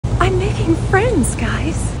making friends,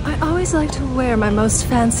 guys. I always like to wear my most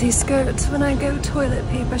fancy skirts when I go toilet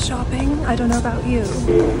paper shopping. I don't know about you.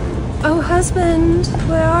 Oh, husband,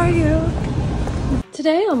 where are you?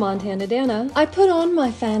 Today on MontanaDanna, I put on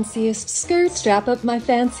my fanciest skirt, strap up my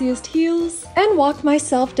fanciest heels, and walk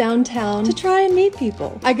myself downtown to try and meet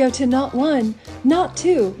people. I go to not one, not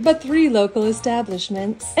two, but 3 local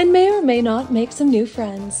establishments, and may or may not make some new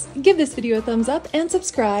friends. Give this video a thumbs up and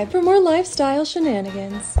subscribe for more lifestyle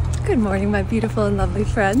shenanigans. Good morning, my beautiful and lovely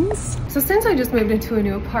friends. So since I just moved into a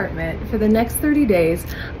new apartment, for the next 30 days,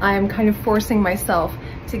 I am kind of forcing myself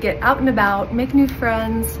to get out and about, make new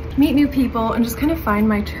friends, meet new people, and just kind of find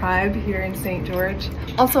my tribe here in St. George.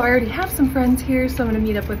 Also, I already have some friends here, so I'm gonna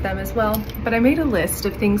meet up with them as well. But I made a list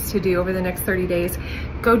of things to do over the next 30 days.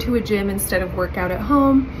 Go to a gym instead of work out at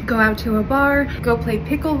home, go out to a bar, go play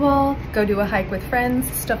pickleball, go do a hike with friends,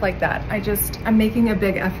 stuff like that. I'm making a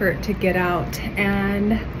big effort to get out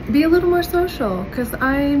and be a little more social, because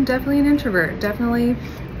I'm definitely an introvert, definitely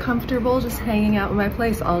comfortable just hanging out in my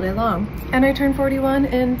place all day long. And I turn 41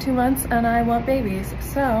 in 2 months and I want babies.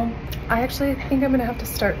 So I actually think I'm gonna have to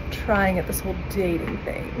start trying at this whole dating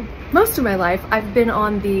thing. Most of my life I've been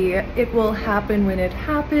on the it will happen when it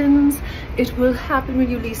happens, it will happen when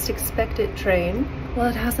you least expect it train. Well,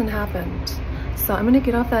 it hasn't happened. So I'm gonna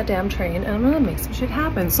get off that damn train and I'm gonna make some shit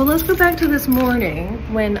happen. So let's go back to this morning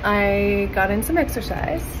when I got in some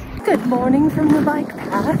exercise. Good morning from the bike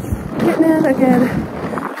path. Getting in a good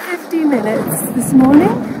 50 minutes this morning.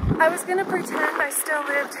 I was gonna pretend I still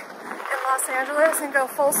lived in Los Angeles and go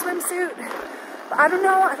full swimsuit, but I don't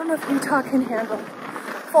know if Utah can handle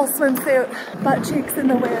full swimsuit, butt cheeks in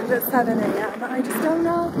the wind at 7 a.m. I just don't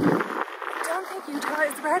know. I don't think Utah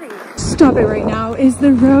is ready. Stop it right now. Is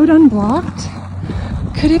the road unblocked?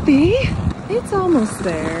 Could it be? It's almost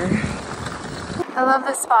there. I love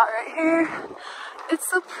this spot right here. It's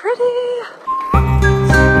so pretty.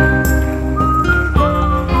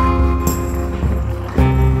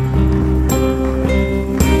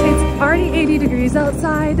 Already 80 degrees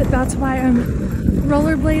outside. That's why I'm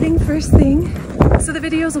rollerblading first thing. So the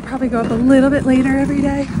videos will probably go up a little bit later every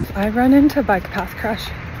day. I run into Bike Path Crush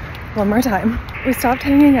one more time. We stopped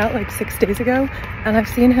hanging out like 6 days ago and I've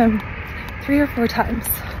seen him 3 or 4 times.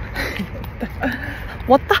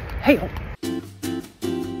 What the hell?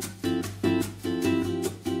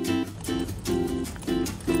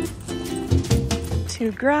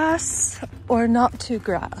 To grass or not to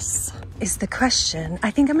grass is the question. I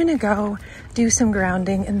think I'm gonna go do some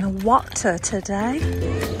grounding in the water today.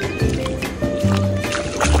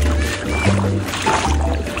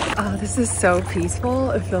 Oh, this is so peaceful.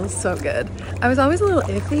 It feels so good. I was always a little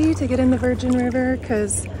iffy to get in the Virgin River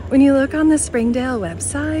because when you look on the Springdale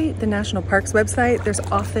website, the National Parks website, there's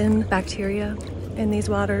often bacteria in these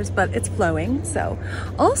waters, but it's flowing. So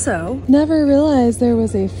also never realized there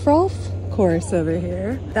was a froth course over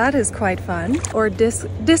here. That is quite fun. Or disc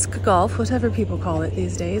golf, whatever people call it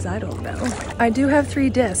these days. I don't know. I do have 3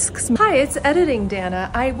 discs. Hi, it's editing Danna.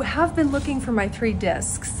 I have been looking for my 3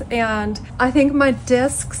 discs and I think my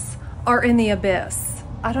discs are in the abyss.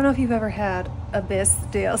 I don't know if you've ever had abyss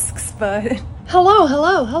discs, but hello,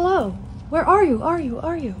 hello, hello. Where are you?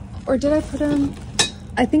 Or did I put them?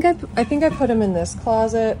 I think I put them in this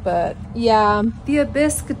closet, but yeah. The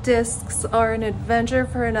abyss discs are an adventure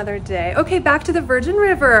for another day. Okay, back to the Virgin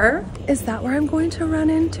River. Is that where I'm going to run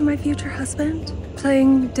into my future husband?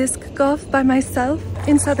 Playing disc golf by myself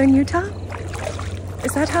in southern Utah?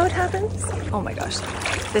 Is that how it happens? Oh my gosh,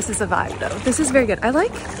 this is a vibe though. This is very good. I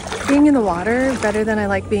like being in the water better than I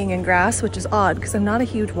like being in grass, which is odd because I'm not a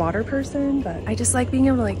huge water person, but I just like being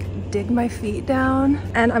able to like dig my feet down.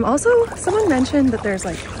 And I'm also, someone mentioned that there's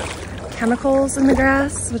like chemicals in the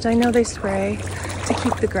grass, which I know they spray to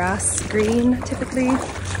keep the grass green typically.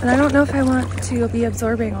 And I don't know if I want to be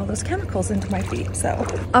absorbing all those chemicals into my feet. So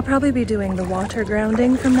I'll probably be doing the water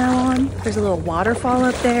grounding from now on. There's a little waterfall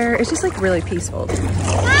up there. It's just like really peaceful.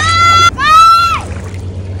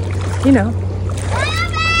 You know,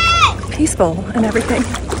 peaceful and everything.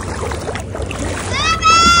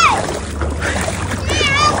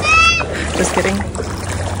 Just kidding.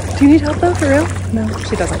 Do you need help though, for real? No,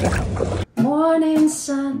 she doesn't need help. Morning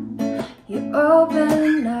sun, you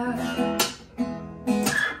open up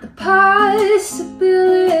the possibilities.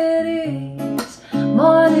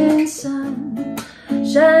 Morning sun,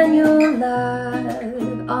 shine your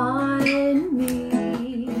light on me.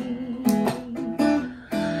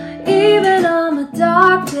 Even on my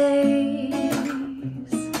dark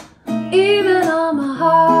days, even on my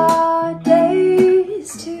hard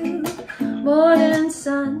days too. Morning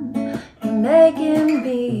sun, you're making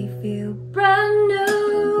me feel brand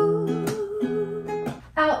new.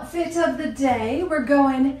 Out outfit of the day. We're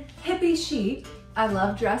going hippie chic. I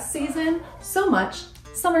love dress season so much.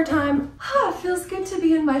 Summertime, it feels good to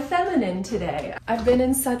be in my feminine today. I've been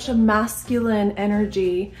in such a masculine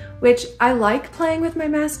energy, which I like playing with my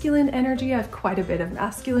masculine energy. I have quite a bit of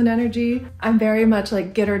masculine energy. I'm very much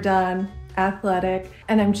like get her done, athletic,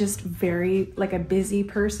 and I'm just very like a busy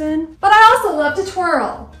person. But I also love to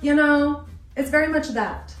twirl, you know? It's very much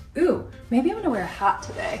that. Ooh, maybe I'm gonna wear a hat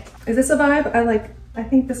today. Is this a vibe? I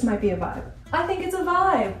think this might be a vibe. I think it's a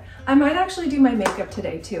vibe. I might actually do my makeup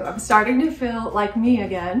today too. I'm starting to feel like me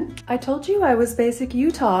again. I told you I was basic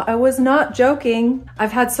Utah. I was not joking.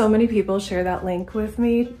 I've had so many people share that link with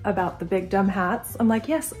me about the big dumb hats. I'm like,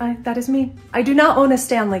 yes, that is me. I do not own a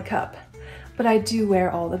Stanley Cup, but I do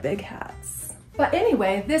wear all the big hats. But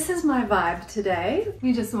anyway, this is my vibe today.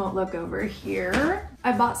 You just won't look over here.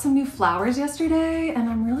 I bought some new flowers yesterday and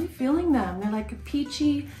I'm really feeling them. They're like a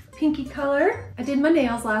peachy, pinky color. I did my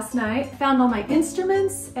nails last night, found all my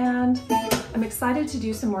instruments, and I'm excited to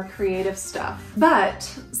do some more creative stuff. But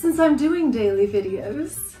since I'm doing daily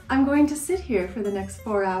videos, I'm going to sit here for the next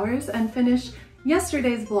 4 hours and finish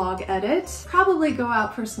yesterday's vlog edit, probably go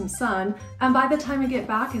out for some sun, and by the time I get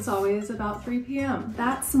back, it's always about 3 p.m.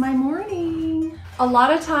 That's my morning. A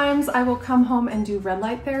lot of times I will come home and do red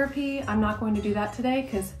light therapy. I'm not going to do that today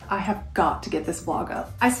because I have got to get this vlog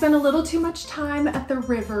up. I spent a little too much time at the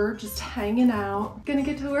river just hanging out. Gonna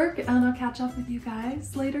get to work and I'll catch up with you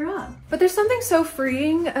guys later on. But there's something so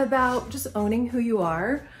freeing about just owning who you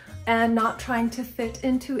are and not trying to fit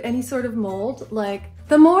into any sort of mold. Like,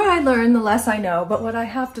 the more I learn, the less I know, but what I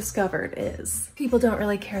have discovered is people don't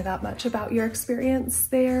really care that much about your experience.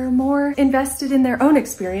 They're more invested in their own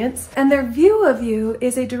experience, and their view of you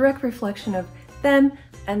is a direct reflection of them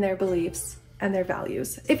and their beliefs and their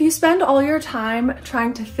values. If you spend all your time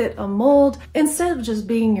trying to fit a mold instead of just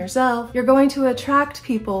being yourself, you're going to attract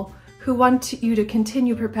people who want you to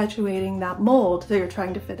continue perpetuating that mold that you're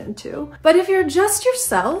trying to fit into. But if you're just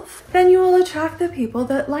yourself, then you will attract the people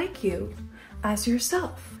that like you as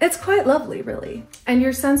yourself. It's quite lovely, really. And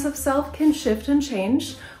your sense of self can shift and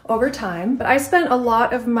change over time. But I spent a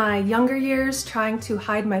lot of my younger years trying to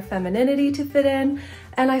hide my femininity to fit in.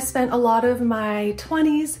 And I spent a lot of my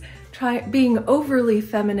 20s being overly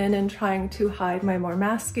feminine and trying to hide my more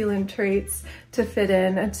masculine traits to fit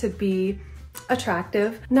in and to be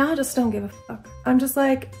attractive. Now I just don't give a fuck. I'm just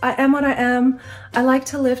like, I am what I am. I like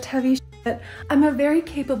to lift heavy shit. I'm a very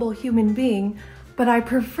capable human being, but I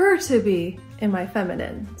prefer to be in my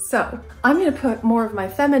feminine. So I'm gonna put more of my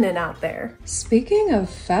feminine out there. Speaking of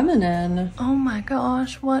feminine, oh my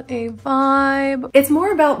gosh, what a vibe. It's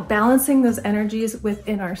more about balancing those energies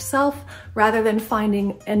within ourselves rather than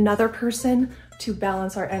finding another person to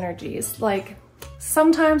balance our energies. Like,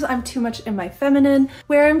 sometimes I'm too much in my feminine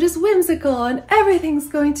where I'm just whimsical and everything's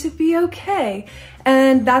going to be okay.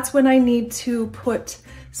 And that's when I need to put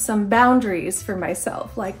some boundaries for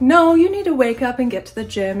myself. Like, no, you need to wake up and get to the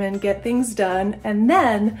gym and get things done, and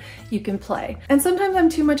then you can play. And sometimes I'm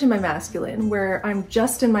too much in my masculine where I'm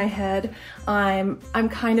just in my head. I'm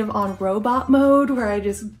kind of on robot mode where I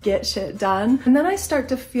just get shit done. And then I start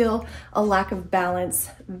to feel a lack of balance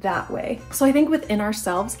that way. So I think within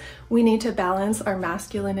ourselves, we need to balance our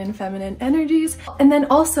masculine and feminine energies. And then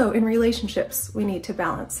also in relationships, we need to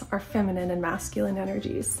balance our feminine and masculine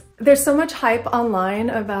energies. There's so much hype online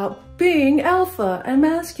about being alpha and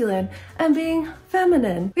masculine and being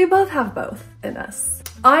feminine. We both have both in us.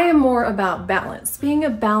 I am more about balance, being a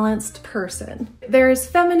balanced person. There's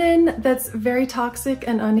feminine that's very toxic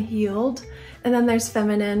and unhealed, and then there's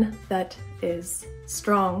feminine that is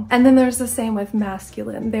strong. And then there's the same with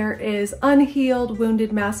masculine. There is unhealed,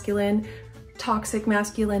 wounded masculine, toxic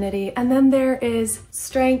masculinity, and then there is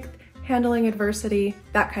strength, handling adversity,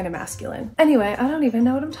 that kind of masculine. Anyway, I don't even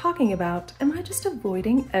know what I'm talking about. Am I just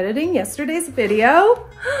avoiding editing yesterday's video?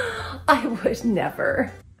 I would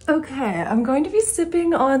never. Okay, I'm going to be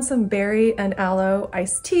sipping on some berry and aloe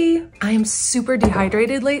iced tea. I am super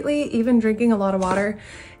dehydrated lately, even drinking a lot of water.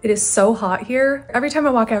 It is so hot here. Every time I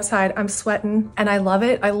walk outside, I'm sweating and I love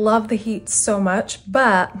it. I love the heat so much,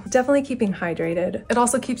 but definitely keeping hydrated. It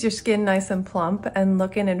also keeps your skin nice and plump and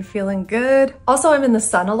looking and feeling good. Also, I'm in the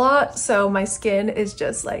sun a lot, so my skin is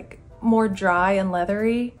just like more dry and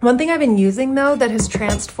leathery. One thing I've been using though that has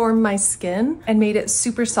transformed my skin and made it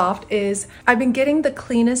super soft is I've been getting the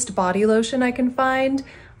cleanest body lotion I can find,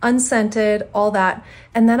 unscented, all that.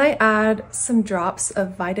 And then I add some drops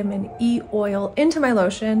of vitamin E oil into my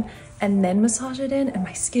lotion and then massage it in, and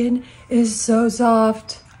my skin is so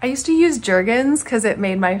soft. I used to use Jergens because it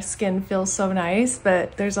made my skin feel so nice,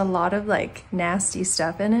 but there's a lot of like nasty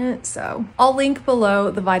stuff in it. So I'll link below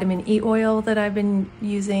the vitamin E oil that I've been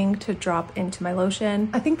using to drop into my lotion.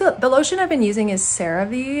 I think the lotion I've been using is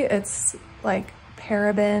CeraVe. It's like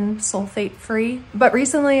paraben sulfate free, but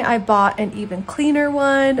recently I bought an even cleaner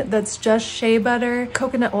one that's just shea butter,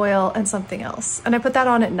 coconut oil, and something else, and I put that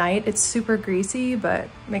on at night. It's super greasy but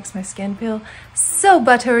makes my skin feel so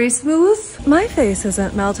buttery smooth. My face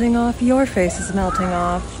isn't melting off, your face is melting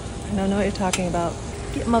off. I don't know what you're talking about.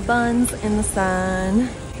 Get my buns in the sun.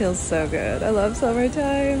 Feels so good. I love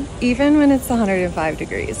summertime. Even when it's 105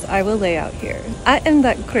 degrees, I will lay out here. I am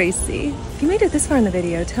that crazy. If you made it this far in the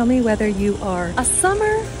video, tell me whether you are a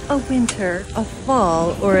summer, a winter, a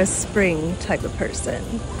fall, or a spring type of person.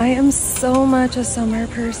 I am so much a summer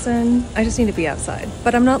person. I just need to be outside.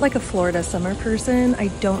 But I'm not like a Florida summer person. I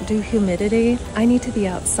don't do humidity. I need to be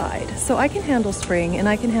outside. So I can handle spring and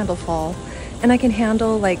I can handle fall and I can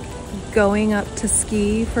handle like going up to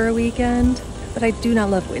ski for a weekend. But I do not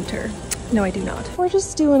love winter. No, I do not. We're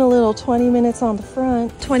just doing a little 20 minutes on the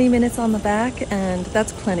front, 20 minutes on the back, and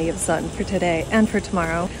that's plenty of sun for today and for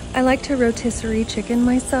tomorrow. I like to rotisserie chicken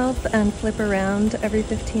myself and flip around every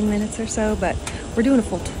 15 minutes or so, but we're doing a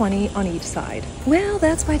full 20 on each side. Well,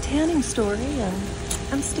 that's my tanning story, and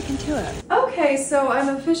I'm sticking to it. Okay, so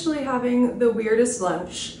I'm officially having the weirdest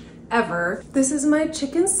lunch ever. This is my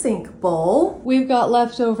chicken sink bowl. We've got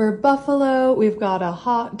leftover buffalo, we've got a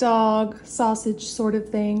hot dog, sausage sort of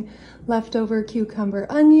thing, leftover cucumber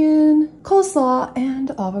onion, coleslaw,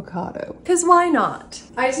 and avocado. Cause why not?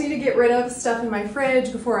 I just need to get rid of stuff in my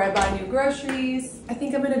fridge before I buy new groceries. I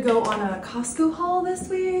think I'm gonna go on a Costco haul this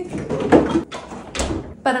week.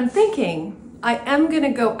 But I'm thinking, I am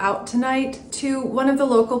gonna go out tonight to one of the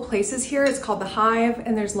local places here. It's called The Hive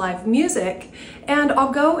and there's live music. And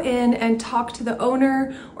I'll go in and talk to the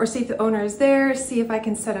owner or see if the owner is there, see if I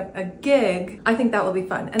can set up a gig. I think that will be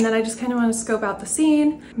fun. And then I just kind of want to scope out the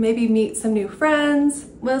scene, maybe meet some new friends.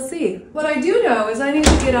 We'll see. What I do know is I need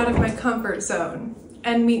to get out of my comfort zone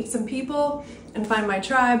and meet some people and find my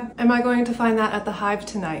tribe. Am I going to find that at The Hive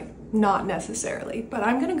tonight? Not necessarily, but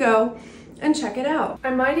I'm gonna go and check it out. I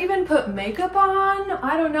might even put makeup on.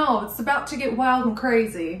 I don't know, it's about to get wild and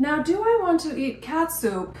crazy. Now, do I want to eat cat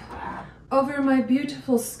soup over my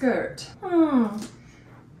beautiful skirt? Nope,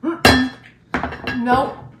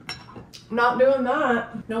 not doing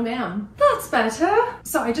that. No ma'am. That's better.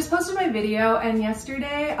 So I just posted my video and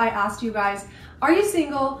yesterday I asked you guys, are you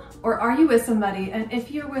single or are you with somebody? And if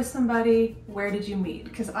you're with somebody, where did you meet?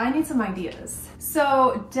 Because I need some ideas.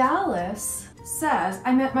 So Dallas says,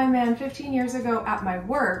 I met my man 15 years ago at my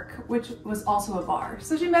work, which was also a bar.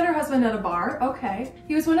 So she met her husband at a bar. Okay.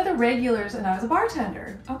 He was one of the regulars and I was a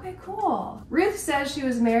bartender. Okay, cool. Ruth says she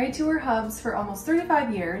was married to her hubs for almost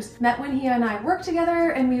 35 years, met when he and I worked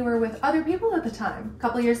together and we were with other people at the time. A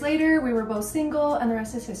couple years later, we were both single and the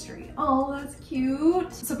rest is history. Oh, that's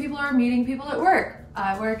cute. So people are meeting people at work.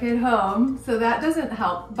 I work at home, so that doesn't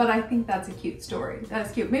help, but I think that's a cute story.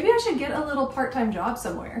 That's cute. Maybe I should get a little part-time job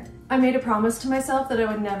somewhere. I made a promise to myself that I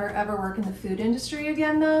would never ever work in the food industry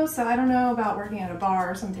again though, so I don't know about working at a bar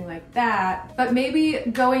or something like that, but maybe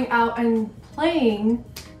going out and playing,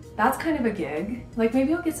 that's kind of a gig. Like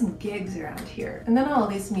maybe I'll get some gigs around here and then I'll at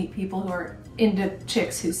least meet people who are into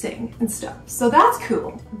chicks who sing and stuff. So that's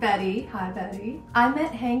cool. Betty, hi Betty. I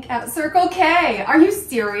met Hank at Circle K. Are you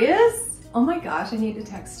serious? Oh my gosh, I need to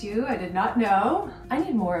text you. I did not know. I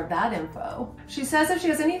need more of that info. She says if she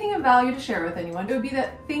has anything of value to share with anyone, it would be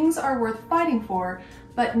that things are worth fighting for,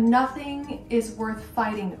 but nothing is worth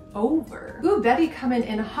fighting over. Ooh, Betty coming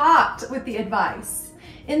in hot with the advice.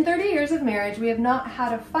 In 30 years of marriage, we have not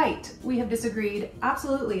had a fight. We have disagreed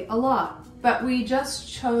absolutely a lot, but we just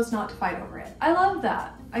chose not to fight over it. I love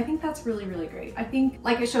that. I think that's really, really great. I think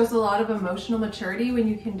like it shows a lot of emotional maturity when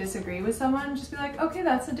you can disagree with someone. Just be like, okay,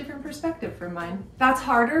 that's a different perspective from mine. That's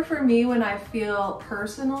harder for me when I feel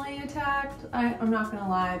personally attacked. I'm not gonna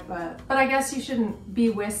lie, but I guess you shouldn't be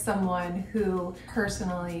with someone who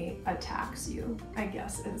personally attacks you, I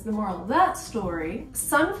guess is the moral of that story.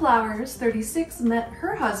 Sunflowers 36 met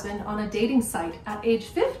her husband on a dating site at age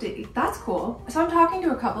 50. That's cool. So I'm talking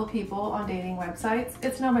to a couple people on dating websites.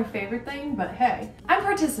 It's not my favorite thing, but hey, I'm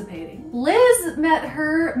participating. Liz met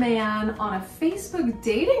her man on a Facebook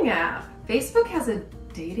dating app. Facebook has a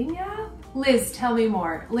dating app? Liz, tell me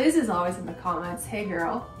more. Liz is always in the comments. Hey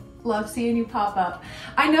girl, love seeing you pop up.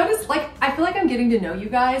 I noticed, like, I feel like I'm getting to know you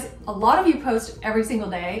guys. A lot of you post every single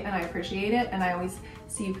day and I appreciate it and I always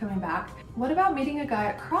see you coming back. What about meeting a guy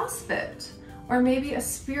at CrossFit? Or maybe a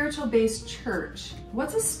spiritual-based church?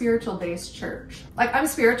 What's a spiritual-based church? Like, I'm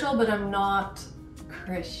spiritual, but I'm not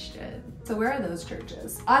Christian. So where are those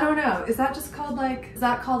churches? I don't know. Is that just called like, is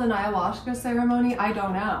that called an ayahuasca ceremony? I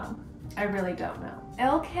don't know. I really don't know.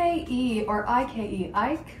 LKE or IKE,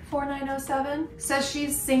 Ike 4907, says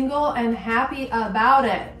she's single and happy about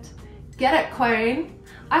it. Get it, Queen?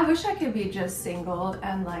 I wish I could be just single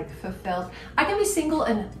and like fulfilled. I can be single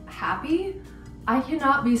and happy. I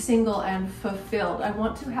cannot be single and fulfilled. I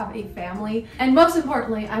want to have a family. And most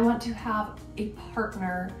importantly, I want to have a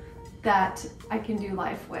partner that I can do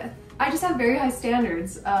life with. I just have very high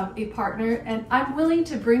standards of a partner, and I'm willing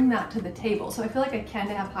to bring that to the table. So I feel like I can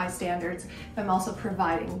have high standards if I'm also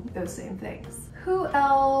providing those same things. Who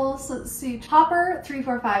else? Let's see.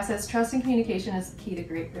 Hopper345 says trust and communication is key to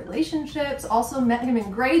great relationships. Also met him in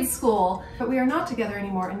grade school, but we are not together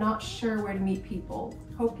anymore and not sure where to meet people.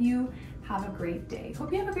 Hope you have a great day.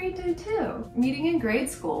 Hope you have a great day too. Meeting in grade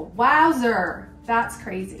school. Wowzer. That's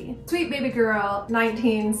crazy. Sweet baby girl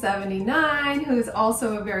 1979, who's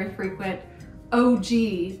also a very frequent OG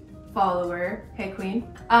follower. Hey queen.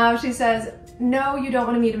 She says, no, you don't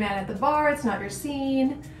want to meet a man at the bar. It's not your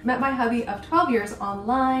scene. Met my hubby of 12 years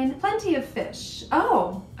online. Plenty of fish.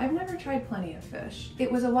 Oh, I've never tried Plenty of Fish.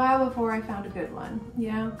 It was a while before I found a good one.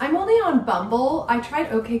 Yeah. I'm only on Bumble. I tried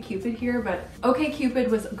OkCupid here, but OkCupid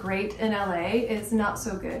was great in LA. It's not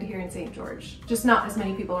so good here in St. George. Just not as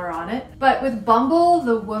many people are on it. But with Bumble,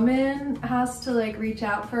 the woman has to like reach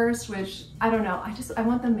out first, which I don't know. I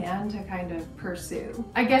want the man to kind of pursue.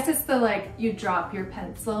 I guess it's the like, you drop your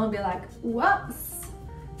pencil and be like, whoops.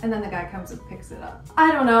 And then the guy comes and picks it up.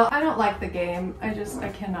 I don't know. I don't like the game. I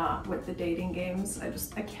cannot with the dating games.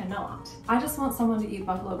 I cannot. I just want someone to eat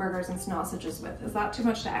buffalo burgers and sausages with. Is that too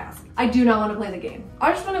much to ask? I do not want to play the game.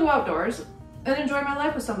 I just want to go outdoors and enjoy my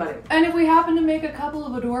life with somebody. And if we happen to make a couple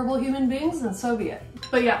of adorable human beings, then so be it.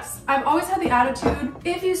 But yes, I've always had the attitude,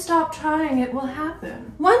 if you stop trying, it will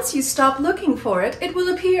happen. Once you stop looking for it, it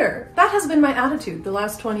will appear. That has been my attitude the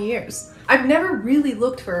last 20 years. I've never really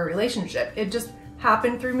looked for a relationship. It just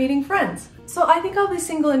happened through meeting friends. So I think I'll be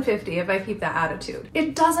single and 50 if I keep that attitude.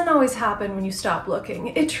 It doesn't always happen when you stop looking.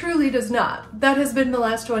 It truly does not. That has been the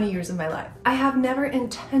last 20 years of my life. I have never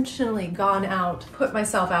intentionally gone out, put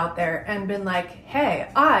myself out there and been like, hey,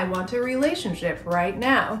 I want a relationship right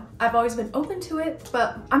now. I've always been open to it,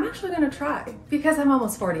 but I'm actually gonna try because I'm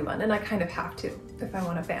almost 41 and I kind of have to if I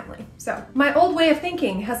want a family. So my old way of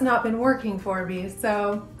thinking has not been working for me,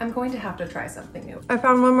 so I'm going to have to try something new. I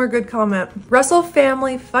found one more good comment. Russell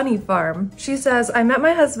Family Funny Farm. She says, I met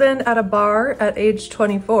my husband at a bar at age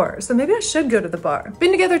 24, so maybe I should go to the bar.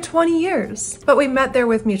 Been together 20 years, but we met there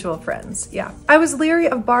with mutual friends. Yeah. I was leery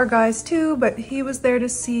of bar guys too, but he was there to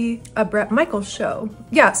see a Bret Michaels show.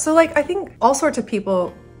 Yeah, so like I think all sorts of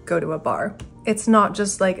people go to a bar. It's not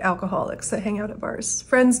just like alcoholics that hang out at bars.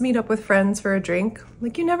 Friends meet up with friends for a drink.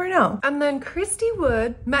 Like you never know. And then Christy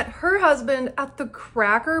Wood met her husband at the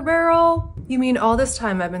Cracker Barrel. You mean all this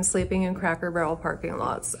time I've been sleeping in Cracker Barrel parking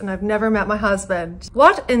lots and I've never met my husband.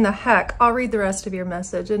 What in the heck? I'll read the rest of your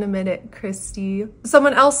message in a minute, Christy.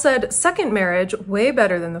 Someone else said, second marriage, way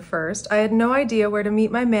better than the first. I had no idea where to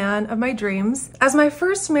meet my man of my dreams, as my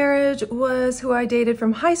first marriage was who I dated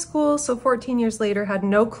from high school, so 14 years later had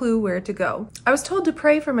no clue where to go. I was told to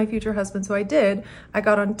pray for my future husband, so I did. I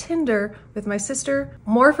got on Tinder with my sister,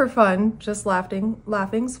 more for fun, just laughing,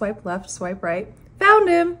 swipe left, swipe right. Found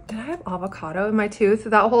him. Did I have avocado in my tooth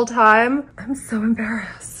that whole time? I'm so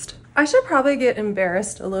embarrassed. I should probably get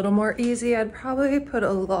embarrassed a little more easy. I'd probably put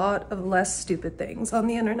a lot of less stupid things on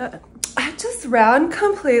the internet. I just ran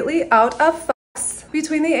completely out of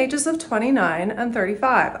between the ages of 29 and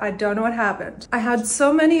 35. I don't know what happened. I had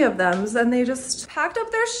so many of them and they just packed up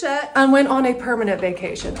their shit and went on a permanent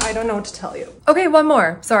vacation. I don't know what to tell you. Okay, one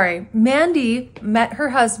more, sorry. Mandy met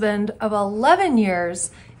her husband of 11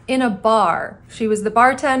 years in a bar. She was the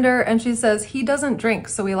bartender and she says he doesn't drink,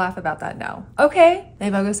 so we laugh about that now. Okay,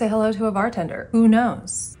 maybe I'll go say hello to a bartender. Who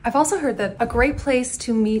knows? I've also heard that a great place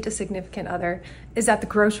to meet a significant other is at the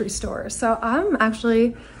grocery store. So I'm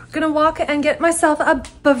actually gonna walk and get myself a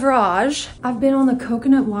beverage. I've been on the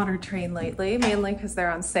coconut water train lately, mainly because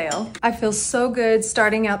they're on sale. I feel so good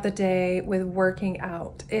starting out the day with working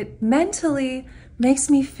out. It mentally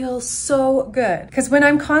makes me feel so good. Because when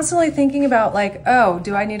I'm constantly thinking about like, oh,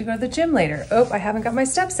 do I need to go to the gym later? Oh, I haven't got my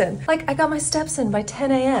steps in. Like I got my steps in by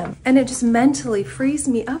 10 a.m. and it just mentally frees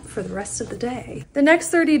me up for the rest of the day. The next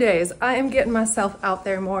 30 days, I am getting myself out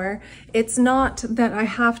there more. It's not that I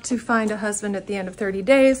have to find a husband at the end of 30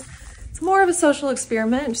 days. It's more of a social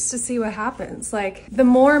experiment just to see what happens. Like, the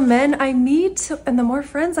more men I meet and the more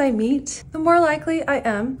friends I meet, the more likely I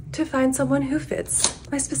am to find someone who fits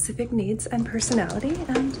my specific needs and personality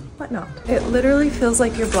and whatnot. It literally feels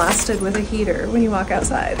like you're blasted with a heater when you walk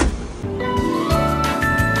outside.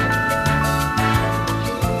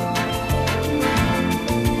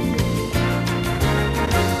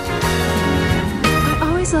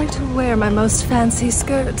 I like to wear my most fancy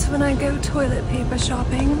skirt when I go toilet paper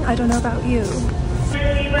shopping. I don't know about you.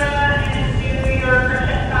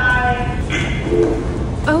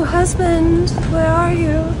 Oh, husband, where are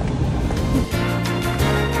you?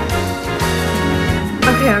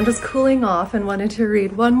 Okay, I'm just cooling off and wanted to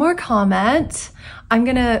read one more comment. I'm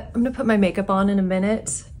gonna put my makeup on in a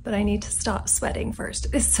minute, but I need to stop sweating first.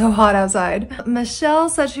 It's so hot outside. Michelle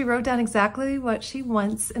said she wrote down exactly what she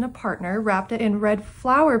wants in a partner, wrapped it in red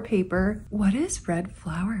flower paper. What is red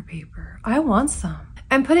flower paper? I want some.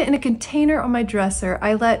 And put it in a container on my dresser.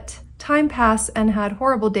 I let time pass and had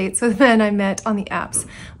horrible dates with men I met on the apps.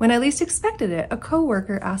 When I least expected it, a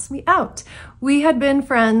coworker asked me out. We had been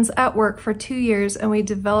friends at work for 2 years and we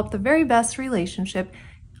developed the very best relationship.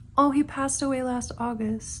 Oh, he passed away last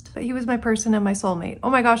August, but he was my person and my soulmate. Oh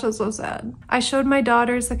my gosh, that's so sad. I showed my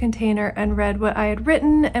daughters the container and read what I had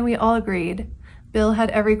written and we all agreed. Bill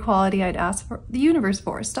had every quality I'd asked for the universe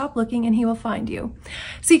for. Stop looking and he will find you.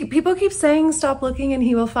 See, people keep saying stop looking and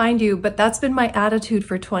he will find you, but that's been my attitude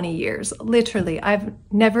for 20 years. Literally, I've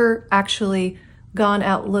never actually gone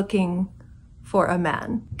out looking for a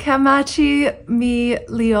man. Kamachi Mi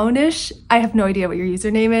Leonish, I have no idea what your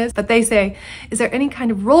username is, but they say, is there any kind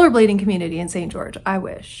of rollerblading community in St. George? I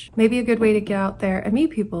wish. Maybe a good way to get out there and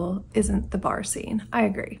meet people isn't the bar scene. I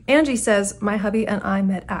agree. Angie says, my hubby and I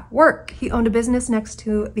met at work. He owned a business next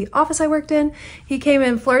to the office I worked in. He came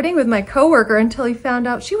in flirting with my coworker until he found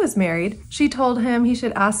out she was married. She told him he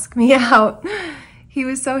should ask me out. He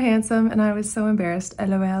was so handsome and I was so embarrassed,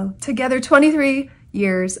 LOL. Together 23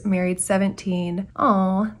 years, married 17.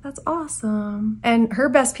 Oh, that's awesome. And her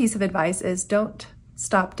best piece of advice is don't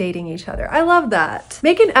stop dating each other. I love that.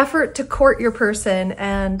 Make an effort to court your person,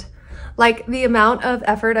 and like the amount of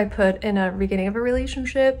effort I put in a beginning of a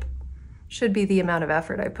relationship should be the amount of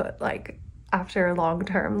effort I put like after long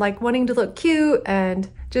term, like wanting to look cute and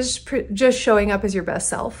just showing up as your best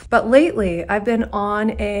self. But lately I've been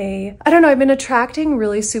on I've been attracting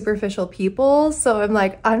really superficial people. So I'm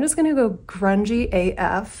like, I'm just gonna go grungy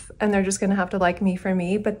AF and they're just gonna have to like me for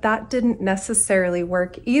me. But that didn't necessarily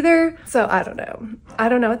work either. So I don't know. I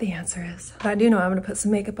don't know what the answer is. But I do know I'm gonna put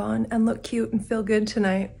some makeup on and look cute and feel good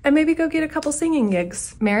tonight. And maybe go get a couple singing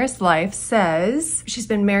gigs. Maris Life says she's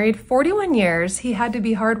been married 41 years. He had to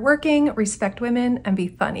be hardworking, respect women, and be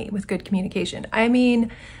funny with good communication. I mean,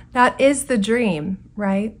 that is the dream,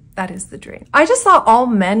 right? That is the dream. I just thought all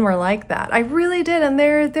men were like that. I really did, and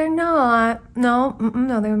they're not. No,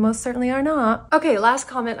 they most certainly are not. Okay, last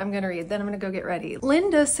comment I'm gonna read, then I'm gonna go get ready.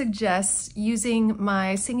 Linda suggests using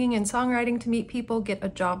my singing and songwriting to meet people, get a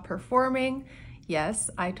job performing. Yes,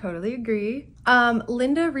 I totally agree.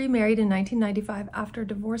 Linda remarried in 1995 after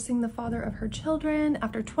divorcing the father of her children.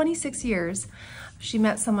 After 26 years, she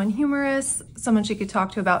met someone humorous, someone she could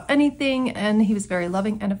talk to about anything, and he was very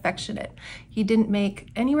loving and affectionate. He didn't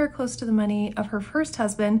make anywhere close to the money of her first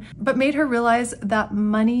husband, but made her realize that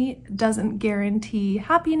money doesn't guarantee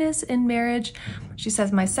happiness in marriage. She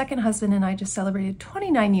says, my second husband and I just celebrated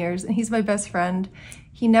 29 years, and he's my best friend.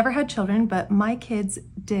 He never had children, but my kids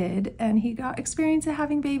did, and he got experience of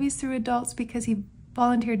having babies through adults because he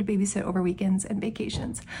volunteered to babysit over weekends and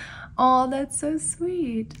vacations. Oh, that's so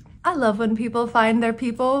sweet. I love when people find their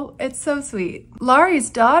people. It's so sweet.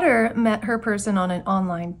 Laurie's daughter met her person on an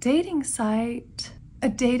online dating site. A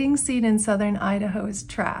dating scene in southern Idaho is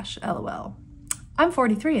trash, LOL. I'm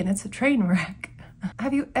 43 and it's a train wreck.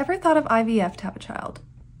 Have you ever thought of IVF to have a child?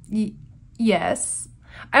 Yes.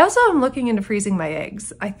 I also am looking into freezing my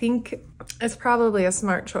eggs. I think it's probably a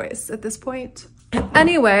smart choice at this point.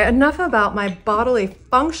 Anyway, enough about my bodily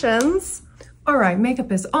functions. All right,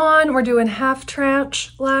 makeup is on. We're doing half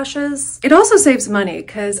tranche lashes. It also saves money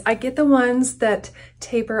because I get the ones that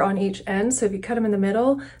taper on each end. So if you cut them in the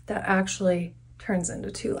middle, that actually turns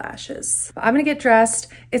into 2 lashes. I'm gonna get dressed.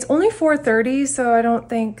 It's only 4:30, so I don't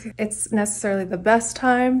think it's necessarily the best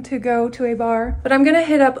time to go to a bar, but I'm gonna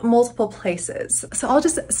hit up multiple places. So I'll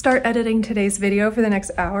just start editing today's video for the next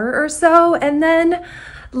hour or so, and then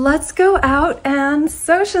let's go out and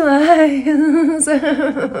socialize.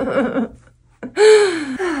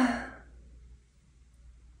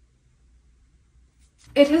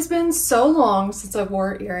 It has been so long since I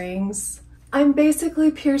wore earrings. I'm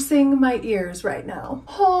basically piercing my ears right now.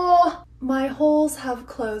 Oh, My holes have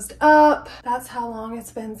closed up. That's how long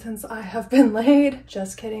it's been since I have been laid.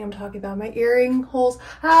 Just kidding, I'm talking about my earring holes.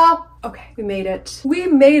 Ow! Okay, we made it. We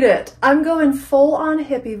made it. I'm going full on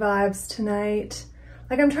hippie vibes tonight.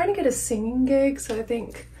 Like, I'm trying to get a singing gig, so I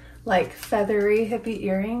think like feathery hippie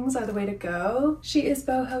earrings are the way to go. She is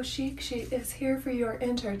boho chic. She is here for your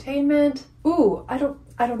entertainment. Ooh, I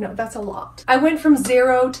don't know. That's a lot. I went from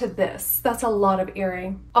 0 to this. That's a lot of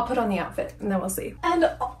earring. I'll put on the outfit and then we'll see. And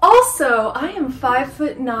also, I am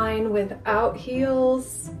 5'9" without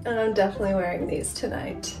heels, and I'm definitely wearing these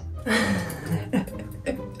tonight.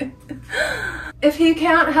 If he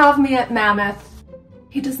can't have me at Mammoth,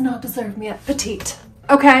 he does not deserve me at Petite.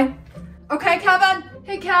 Okay? Okay, Kevin?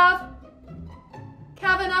 Hey, Kev.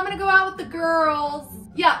 Kevin, I'm gonna go out with the girls.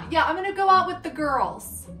 Yeah, I'm gonna go out with the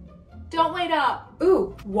girls. Don't wait up.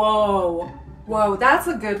 Ooh, whoa. Whoa, that's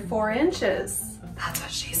a good 4 inches. That's what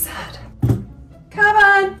she said.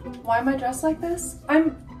 Kevin! Why am I dressed like this?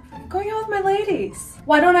 I'm going out with my ladies.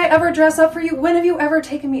 Why don't I ever dress up for you? When have you ever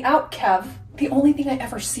taken me out, Kev? The only thing I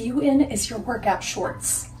ever see you in is your workout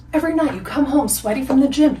shorts. Every night you come home sweaty from the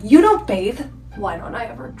gym. You don't bathe. Why don't I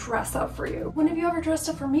ever dress up for you? When have you ever dressed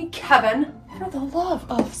up for me, Kevin? For the love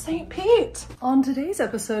of St. Pete. On today's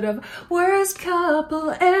episode of Worst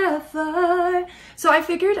Couple Ever. So I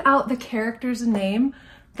figured out the character's name.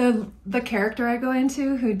 The character I go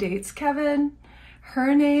into who dates Kevin,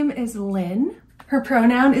 her name is Lynn. Her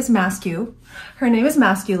pronoun is mascu. Her name is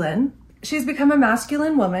masculine. She's become a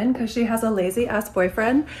masculine woman because she has a lazy ass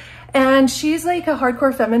boyfriend. And she's like a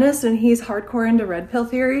hardcore feminist and he's hardcore into red pill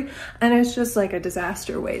theory. And it's just like a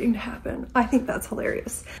disaster waiting to happen. I think that's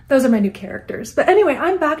hilarious. Those are my new characters. But anyway,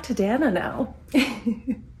 I'm back to Danna now.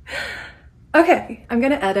 Okay, I'm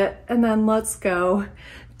gonna edit and then let's go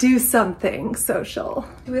do something social.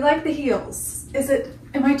 Do we like the heels?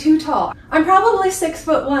 Am I too tall? I'm probably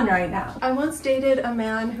 6'1" right now. I once dated a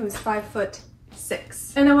man who's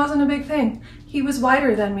 5'6" and it wasn't a big thing. He was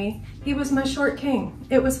wider than me. He was my short king.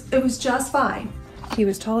 It was just fine. He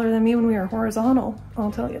was taller than me when we were horizontal,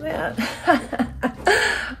 I'll tell you that.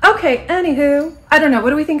 Okay, anywho. I don't know, what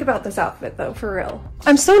do we think about this outfit though, for real?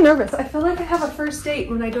 I'm so nervous. I feel like I have a first date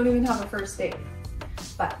when I don't even have a first date.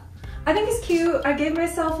 But I think it's cute. I gave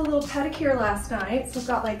myself a little pedicure last night, so I've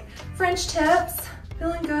got like French tips.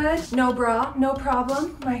 Feeling good. No bra, no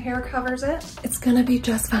problem. My hair covers it. It's gonna be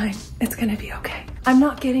just fine. It's gonna be okay. I'm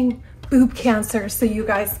not getting boob cancer, so you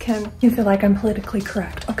guys can feel like I'm politically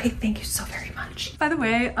correct. Okay, thank you so very much. By the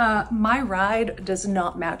way, my ride does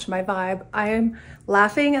not match my vibe. I am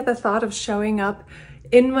laughing at the thought of showing up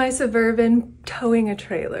in my Suburban towing a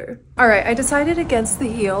trailer. All right, I decided against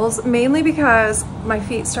the heels, mainly because my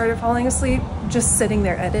feet started falling asleep just sitting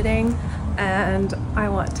there editing, and I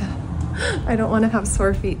don't want to have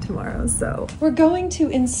sore feet tomorrow, so we're going to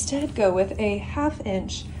instead go with a 1/2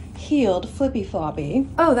 inch heeled flippy floppy.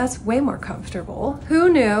 Oh, that's way more comfortable. Who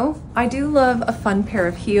knew? I do love a fun pair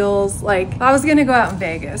of heels. Like, if I was gonna go out in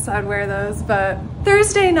Vegas, I'd wear those, but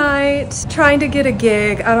Thursday night, trying to get a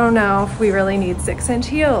gig, I don't know if we really need 6-inch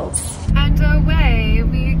heels. And away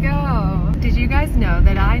we go. Did you guys know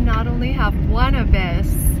that I not only have one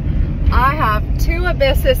abyss, I have 2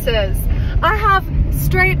 abysses. I have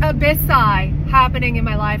straight abyssi happening in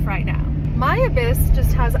my life right now. My abyss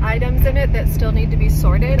just has items in it that still need to be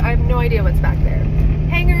sorted. I have no idea what's back there.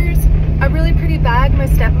 Hangers, a really pretty bag my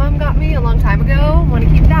stepmom got me a long time ago. Want to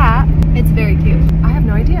keep that. It's very cute. I have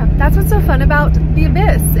no idea. That's what's so fun about the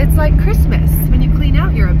abyss. It's like Christmas when you clean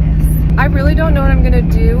out your abyss. I really don't know what I'm gonna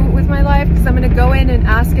do with my life because I'm gonna go in and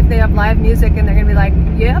ask if they have live music and they're gonna be like,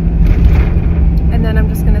 yep. And then I'm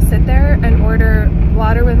just gonna sit there and order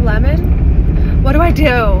water with lemon. What do I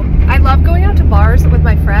do? I love going out to bars with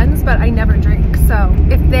my friends, but I never drink. So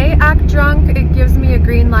if they act drunk, it gives me a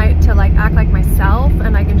green light to like act like myself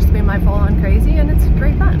and I can just be my full-on crazy and it's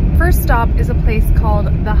great fun. First stop is a place called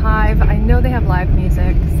The Hive. I know they have live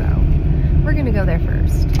music, so we're gonna go there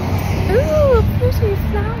first. Ooh, pretty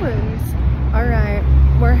flowers. All right,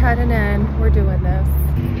 we're heading in. We're doing this.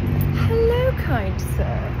 Hello, kind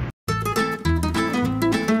sir.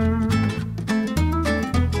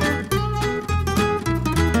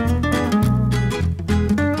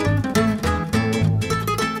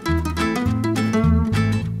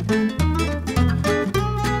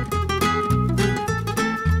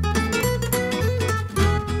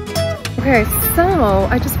 Okay, so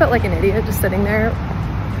I just felt like an idiot just sitting there.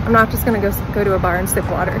 I'm not just gonna go to a bar and sip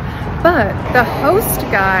water, but the host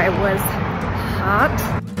guy was hot.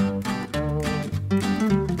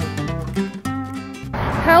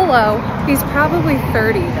 Hello, he's probably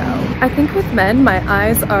 30 though. I think with men, my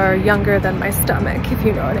eyes are younger than my stomach, if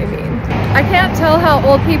you know what I mean. I can't tell how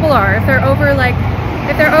old people are. If they're over like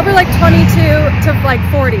 22 to like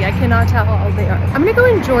 40, I cannot tell how old they are. I'm gonna go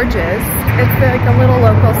in George's. It's like a little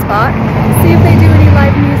local spot. See if they do any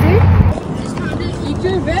live music.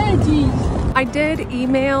 I did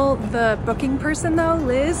email the booking person though,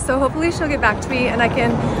 Liz, so hopefully she'll get back to me and I can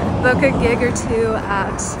book a gig or two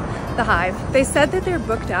at the Hive. They said that they're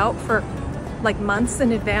booked out for like months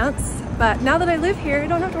in advance, but now that I live here, I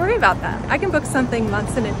don't have to worry about that. I can book something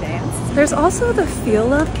months in advance. There's also the Feel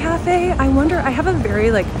Love Cafe. I wonder, I have a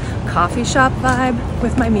very like coffee shop vibe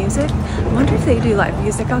with my music. I wonder if they do live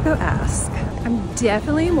music. I'll go ask. I'm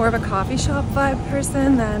definitely more of a coffee shop vibe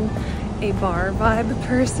person than a bar vibe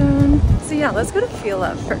person. So yeah, let's go to Feel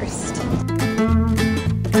Love first.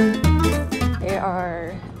 They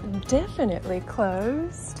are definitely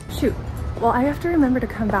closed. Shoot. Well, I have to remember to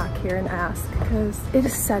come back here and ask because it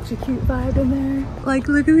is such a cute vibe in there. Like,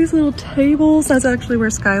 look at these little tables. That's actually where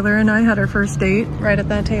Skylar and I had our first date, right at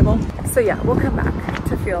that table. So yeah, we'll come back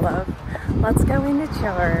to Feel Love. Let's go into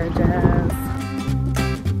George's.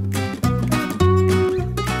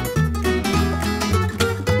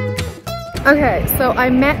 Okay, so I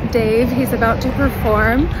met Dave. He's about to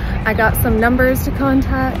perform. I got some numbers to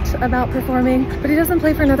contact about performing, but he doesn't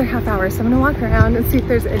play for another half hour, so I'm gonna walk around and see if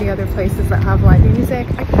there's any other places that have live music.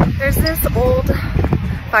 There's this old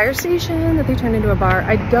fire station that they turned into a bar.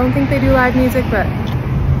 I don't think they do live music, but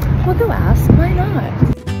we'll go ask. Why not?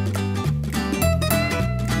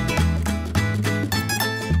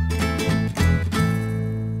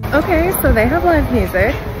 Okay, so they have live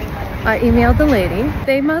music. I emailed the lady.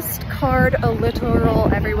 They must card a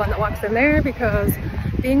literal everyone that walks in there because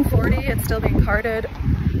being 40, it's still being carded.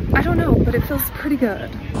 I don't know, but it feels pretty good.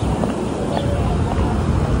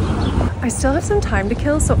 I still have some time to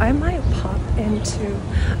kill, so I might pop into,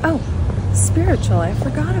 oh, spiritual. I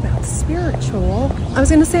forgot about spiritual. I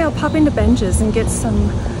was gonna say I'll pop into Benji's and get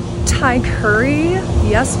some Thai curry.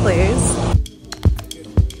 Yes, please.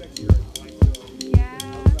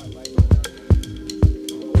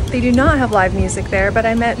 They do not have live music there, but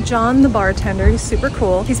I met John, the bartender. He's super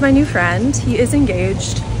cool. He's my new friend. He is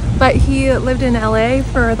engaged, but he lived in LA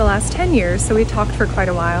for the last 10 years, so we talked for quite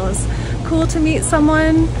a while. It was cool to meet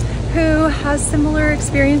someone who has similar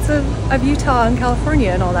experience of Utah and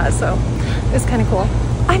California and all that, so it was kind of cool.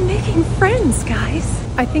 I'm making friends, guys.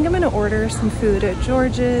 I think I'm gonna order some food at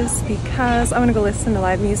George's because I wanna go listen to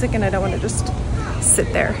live music and I don't wanna just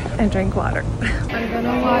sit there and drink water. I'm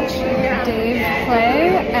gonna watch Dave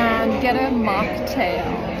play and get a mocktail.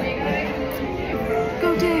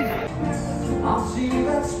 Go Dave!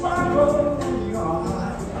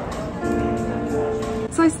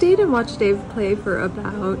 So I stayed and watched Dave play for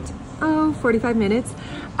about, 45 minutes.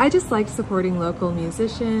 I just like supporting local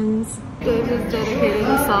musicians. Dave is dedicating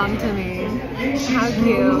a song to me. How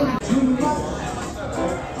cute.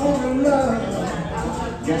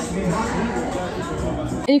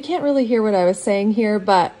 And you can't really hear what I was saying here,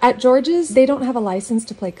 but at George's, they don't have a license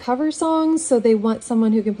to play cover songs, so they want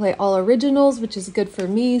someone who can play all originals, which is good for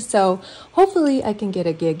me, so hopefully I can get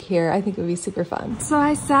a gig here. I think it would be super fun. So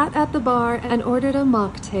I sat at the bar and ordered a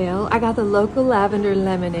mocktail. I got the local lavender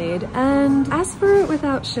lemonade and asked for it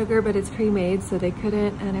without sugar, but it's pre-made, so they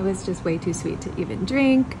couldn't, and it was just way too sweet to even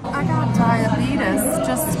drink. I got diabetes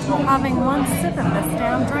just having one sip of this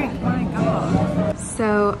damn drink, my God.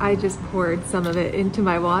 So I just poured some of it into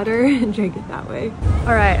my water and drank it that way.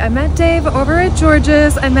 All right, I met Dave over at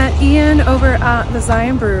George's. I met Ian over at the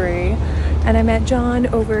Zion Brewery. And I met John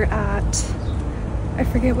over at, I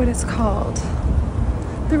forget what it's called,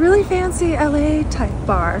 the really fancy LA type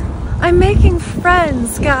bar. I'm making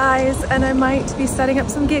friends, guys, and I might be setting up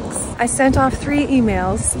some gigs. I sent off 3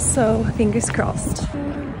 emails, so fingers crossed.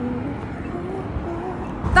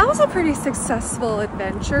 That was a pretty successful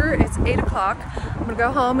adventure. It's 8 o'clock. I'm gonna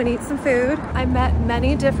go home and eat some food. I met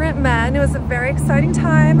many different men. It was a very exciting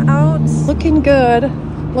time out. Looking good,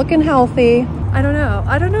 looking healthy. I don't know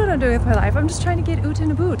what I'm doing with my life. I'm just trying to get oot and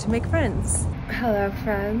a boot to make friends. Hello,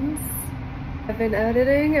 friends. I've been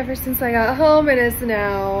editing ever since I got home. It is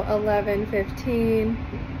now 11:15.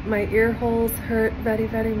 My ear holes hurt very,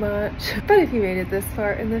 very much. But if you made it this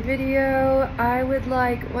far in the video, I would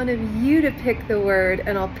like one of you to pick the word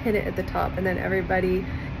and I'll pin it at the top, and then everybody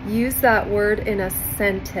use that word in a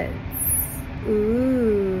sentence.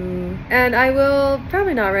 Ooh. And I will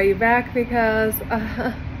probably not write you back because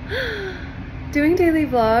doing daily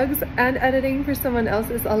vlogs and editing for someone else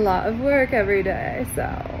is a lot of work every day. So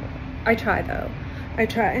I try though, I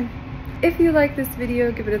try. If you like this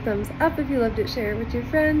video, give it a thumbs up. If you loved it, share it with your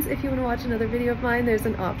friends. If you want to watch another video of mine, there's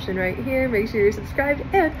an option right here. Make sure you're subscribed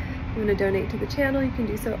and you want to donate to the channel, you can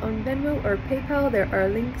do so on Venmo or PayPal. There are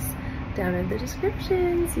links down in the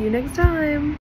description. See you next time.